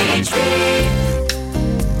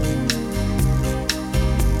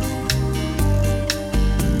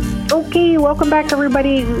 Okay, welcome back,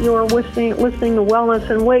 everybody. You're listening to Wellness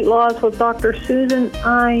and Weight Loss with Dr. Susan.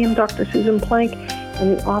 I am Dr. Susan Plank,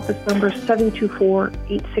 and the office number is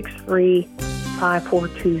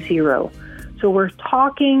 724-863-5420. So we're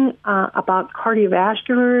talking about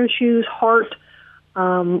cardiovascular issues, heart,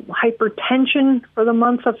 hypertension for the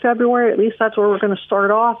month of February. At least that's where we're going to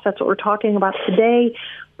start off. That's what we're talking about today.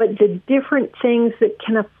 But the different things that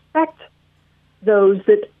can affect those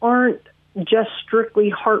that aren't just strictly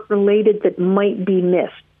heart-related that might be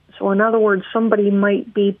missed. So in other words, somebody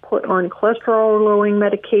might be put on cholesterol-lowering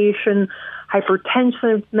medication,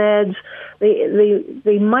 hypertensive meds.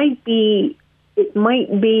 They might be, it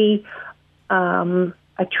might be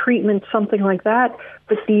a treatment, something like that,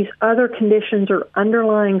 but these other conditions are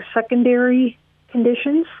underlying secondary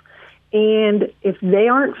conditions, and if they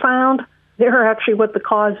aren't found, they're actually what the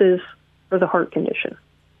cause is for the heart condition.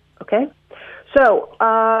 Okay? So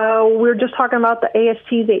we're just talking about the AST,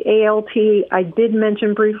 the ALT. I did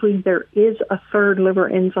mention briefly there is a third liver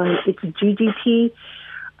enzyme. It's GGT.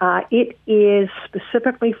 It is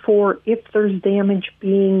specifically for if there's damage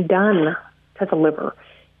being done to the liver.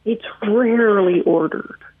 It's rarely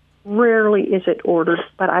ordered. Rarely is it ordered,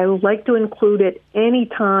 but I like to include it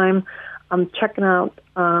anytime I'm checking out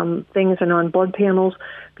things and on blood panels,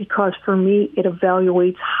 because for me it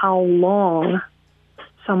evaluates how long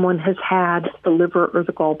someone has had the liver or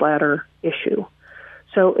the gallbladder issue.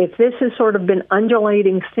 So if this has sort of been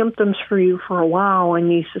undulating symptoms for you for a while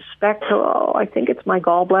and you suspect, oh, I think it's my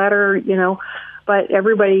gallbladder, you know, but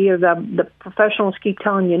everybody, the professionals keep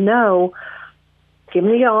telling you no, give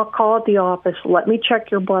me a call at the office. Let me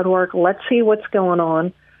check your blood work. Let's see what's going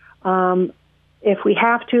on. If we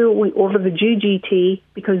have to, we order the GGT,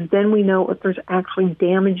 because then we know if there's actually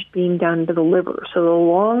damage being done to the liver. So the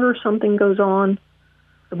longer something goes on,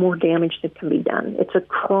 the more damage that can be done. It's a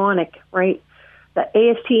chronic, right? The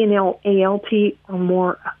AST and ALT are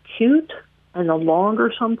more acute, and the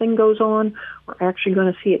longer something goes on, we're actually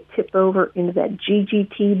going to see it tip over into that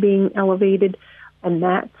GGT being elevated, and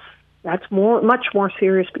that's much more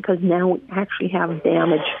serious, because now we actually have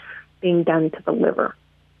damage being done to the liver.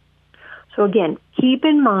 So again, keep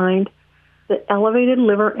in mind that elevated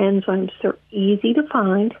liver enzymes, they're easy to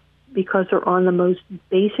find because they're on the most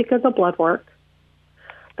basic of the blood work,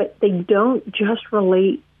 but they don't just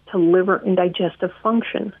relate to liver and digestive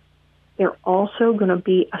function. They're also going to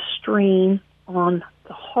be a strain on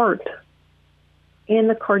the heart and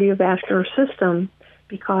the cardiovascular system,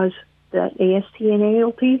 because the AST and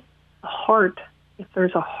ALT, the heart, if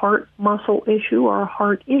there's a heart muscle issue or a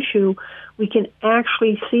heart issue, we can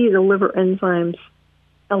actually see the liver enzymes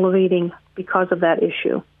elevating because of that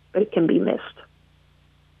issue, but it can be missed.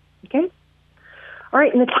 Okay? All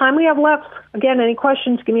right, in the time we have left, again, any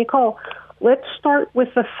questions, give me a call. Let's start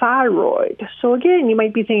with the thyroid. So again, you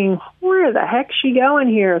might be thinking, where the heck's she going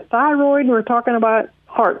here? Thyroid, we're talking about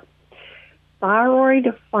heart.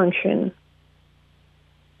 Thyroid function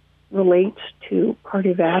relates to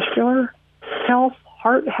cardiovascular health,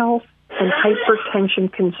 heart health, and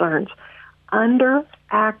hypertension concerns.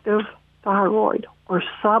 Underactive thyroid or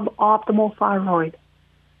suboptimal thyroid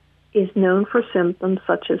is known for symptoms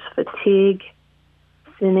such as fatigue,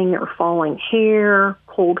 thinning or falling hair,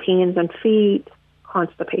 cold hands and feet,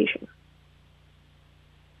 constipation.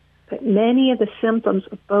 But many of the symptoms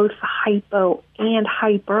of both hypo and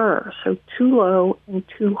hyper, so too low and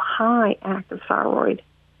too high active thyroid,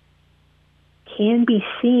 can be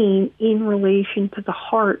seen in relation to the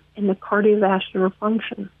heart and the cardiovascular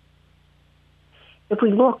function. If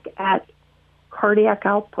we look at cardiac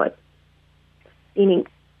output, meaning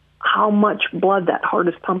how much blood that heart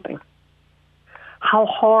is pumping, how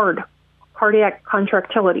hard cardiac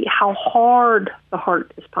contractility, how hard the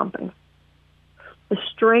heart is pumping, the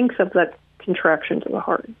strength of the contractions of the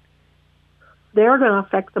heart, they're going to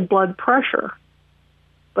affect the blood pressure,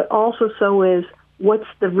 but also so is what's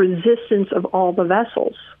the resistance of all the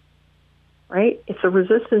vessels, right? If the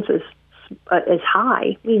resistance is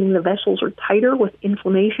high, meaning the vessels are tighter with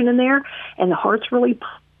inflammation in there, and the heart's really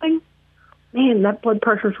pumping, man, that blood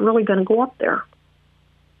pressure is really going to go up there.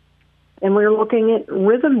 And we're looking at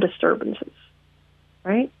rhythm disturbances,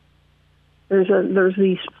 right? There's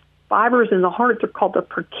these fibers in the heart. They're called the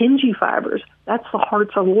Purkinje fibers. That's the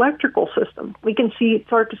heart's electrical system. We can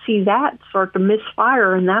start to see that start to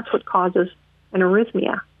misfire, and that's what causes an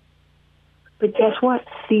arrhythmia. But guess what?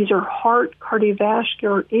 These are heart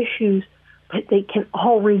cardiovascular issues, but they can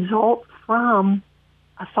all result from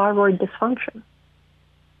a thyroid dysfunction.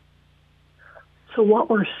 So what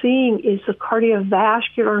we're seeing is the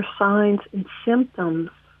cardiovascular signs and symptoms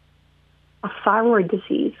of thyroid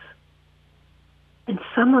disease. And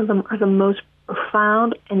some of them are the most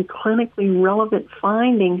profound and clinically relevant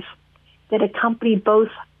findings that accompany both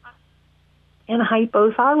and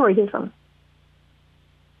hypothyroidism.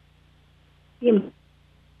 The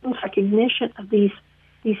recognition of these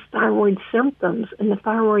thyroid symptoms and the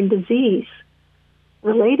thyroid disease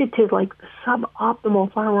related to like the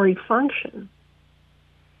suboptimal thyroid function,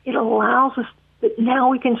 it allows us that now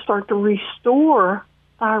we can start to restore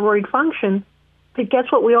thyroid function. But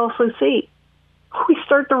guess what we also see? We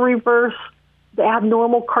start to reverse the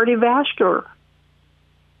abnormal cardiovascular.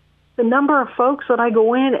 The number of folks that I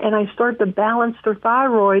go in and I start to balance their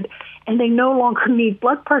thyroid and they no longer need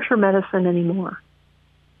blood pressure medicine anymore.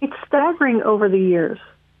 It's staggering over the years.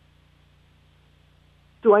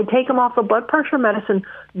 Do I take them off the blood pressure medicine?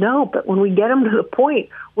 No, but when we get them to the point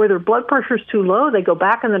where their blood pressure is too low, they go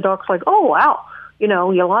back and the doc's like, oh, wow, you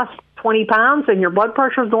lost 20 pounds and your blood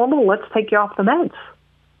pressure is normal. Let's take you off the meds,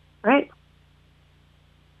 right?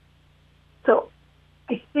 So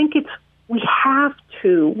I think we have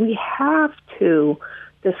to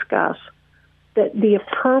discuss that the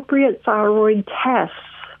appropriate thyroid tests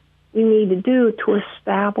we need to do to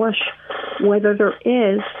establish whether there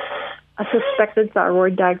is a suspected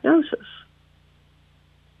thyroid diagnosis.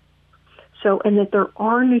 So, and that there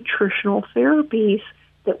are nutritional therapies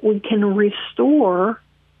that we can restore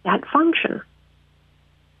that function.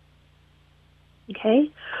 Okay?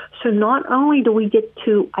 So not only do we get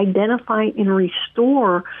to identify and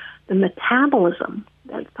restore the metabolism,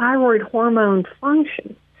 that thyroid hormone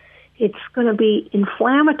function, it's going to be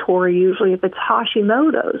inflammatory usually if it's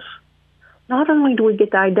Hashimoto's. Not only do we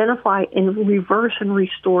get to identify and reverse and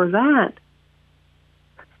restore that,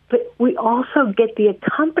 but we also get the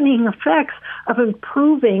accompanying effects of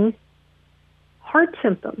improving heart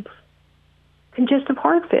symptoms, congestive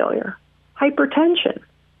heart failure, hypertension.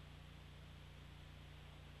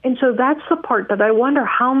 And so that's the part that I wonder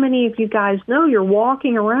how many of you guys know you're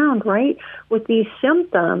walking around, right, with these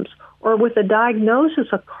symptoms or with a diagnosis,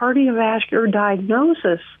 a cardiovascular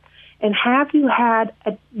diagnosis, and have you had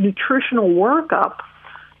a nutritional workup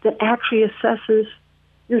that actually assesses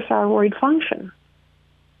your thyroid function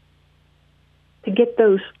to get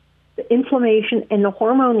the inflammation and the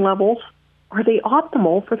hormone levels, are they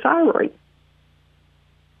optimal for thyroid?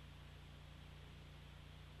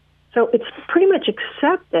 So it's pretty much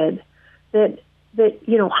accepted that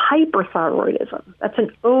hyperthyroidism, that's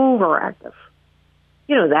an overactive.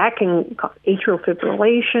 That can cause atrial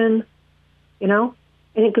fibrillation, and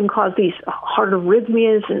it can cause these heart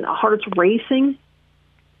arrhythmias and heart's racing.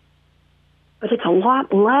 But it's a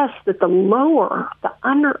lot less that the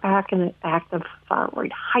underactive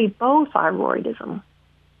thyroid, hypothyroidism,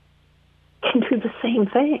 can do the same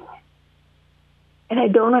thing. And I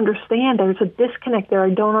don't understand. There's a disconnect there. I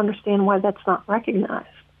don't understand why that's not recognized.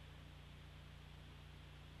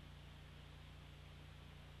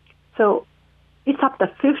 So it's up to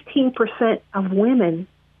 15% of women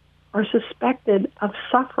are suspected of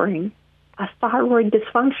suffering a thyroid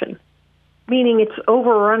dysfunction, meaning it's over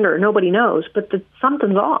or under. Nobody knows, but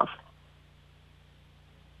something's off.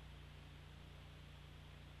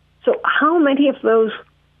 So how many of those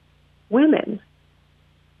women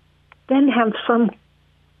then have some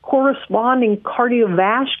corresponding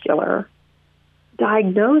cardiovascular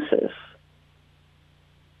diagnosis?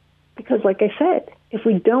 Because like I said, if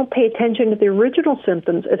we don't pay attention to the original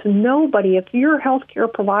symptoms, if your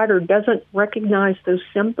healthcare provider doesn't recognize those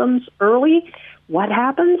symptoms early, what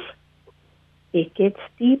happens? It gets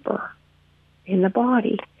deeper in the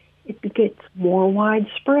body. It gets more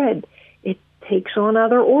widespread. It takes on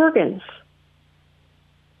other organs.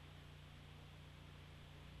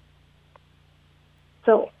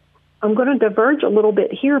 So I'm going to diverge a little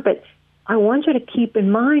bit here, but I want you to keep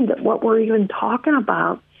in mind that what we're even talking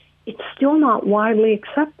about, it's still not widely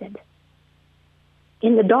accepted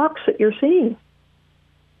in the docs that you're seeing.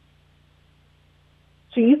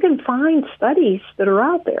 So you can find studies that are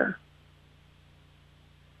out there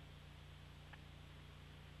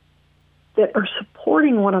that are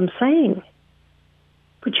supporting what I'm saying.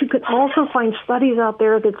 But you could also find studies out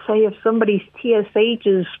there that say if somebody's TSH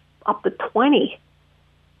is up to 20,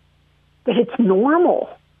 that it's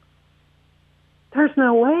normal. There's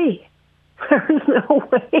no way. There's no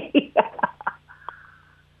way.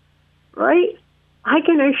 Right? I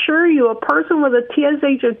can assure you a person with a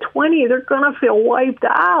TSH of 20, they're going to feel wiped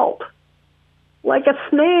out like a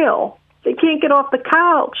snail. They can't get off the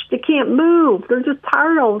couch. They can't move. They're just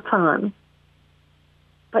tired all the time.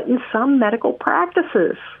 But in some medical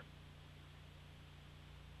practices,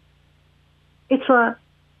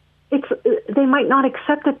 they might not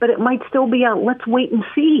accept it, but it might still be a let's wait and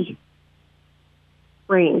see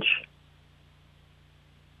range.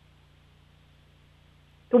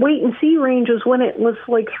 The wait and see range is when it was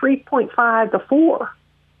like 3.5 to 4,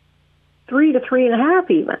 3 to 3.5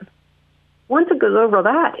 even. Once it goes over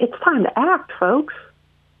that, it's time to act, folks.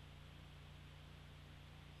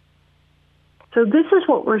 So this is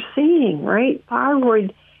what we're seeing, right?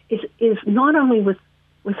 Thyroid is not only with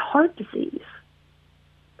heart disease,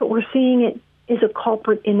 but we're seeing it as a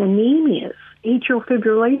culprit in anemias, atrial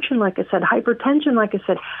fibrillation, like I said, hypertension, like I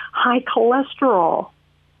said, high cholesterol.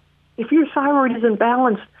 If your thyroid isn't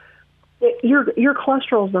balanced, your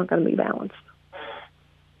cholesterol is not going to be balanced.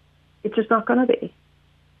 It's just not going to be.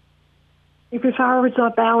 If your thyroid's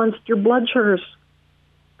not balanced, your blood sugar's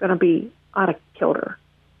going to be out of kilter.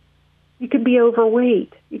 You could be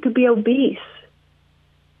overweight. You could be obese.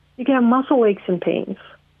 You can have muscle aches and pains.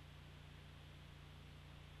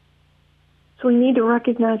 So we need to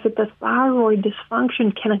recognize that the thyroid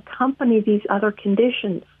dysfunction can accompany these other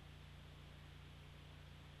conditions.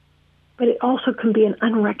 But it also can be an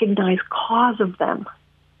unrecognized cause of them.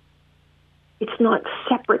 It's not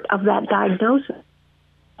separate of that diagnosis.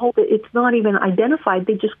 It's not even identified.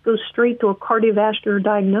 They just go straight to a cardiovascular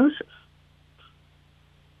diagnosis.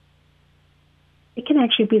 It can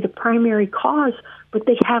actually be the primary cause, but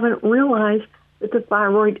they haven't realized that the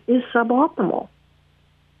thyroid is suboptimal.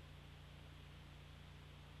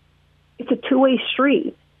 It's a two-way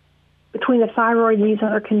street between the thyroid and these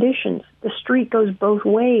other conditions. The street goes both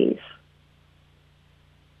ways.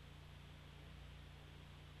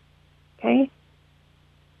 Okay?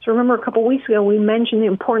 So remember a couple weeks ago we mentioned the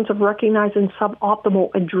importance of recognizing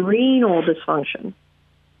suboptimal adrenal dysfunction.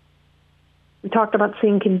 We talked about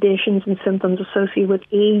seeing conditions and symptoms associated with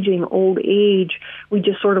aging, old age. We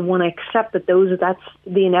just sort of want to accept that that's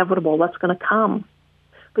the inevitable. That's going to come.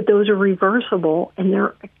 But those are reversible, and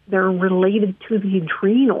they're related to the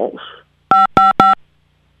adrenals.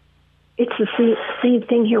 It's the same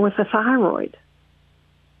thing here with the thyroid.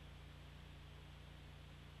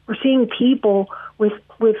 We're seeing people with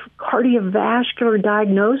cardiovascular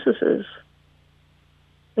diagnoses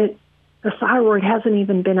that the thyroid hasn't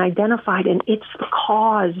even been identified, and it's the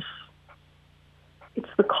cause. It's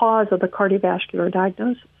the cause of the cardiovascular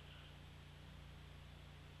diagnosis.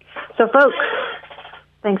 So, folks,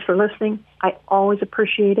 thanks for listening. I always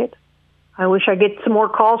appreciate it. I wish I get some more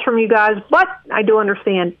calls from you guys, but I do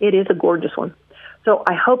understand it is a gorgeous one. So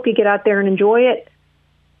I hope you get out there and enjoy it.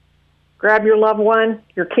 Grab your loved one,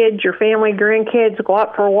 your kids, your family, grandkids. Go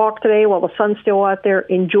out for a walk today while the sun's still out there.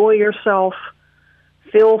 Enjoy yourself.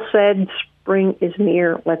 Phil said spring is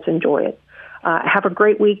near. Let's enjoy it. Have a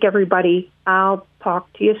great week, everybody. I'll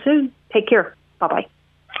talk to you soon. Take care. Bye-bye.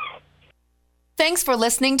 Thanks for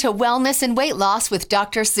listening to Wellness and Weight Loss with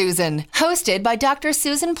Dr. Susan, hosted by Dr.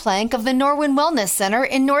 Susan Plank of the Norwin Wellness Center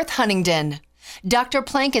in North Huntingdon. Dr.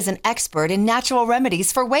 Plank is an expert in natural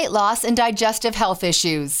remedies for weight loss and digestive health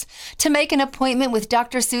issues. To make an appointment with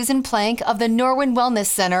Dr. Susan Plank of the Norwin Wellness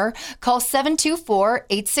Center, call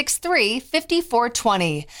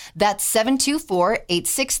 724-863-5420. That's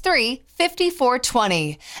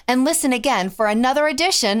 724-863-5420. And listen again for another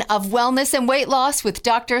edition of Wellness and Weight Loss with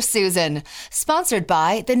Dr. Susan, sponsored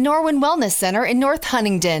by the Norwin Wellness Center in North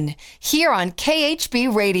Huntingdon, here on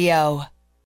KHB Radio.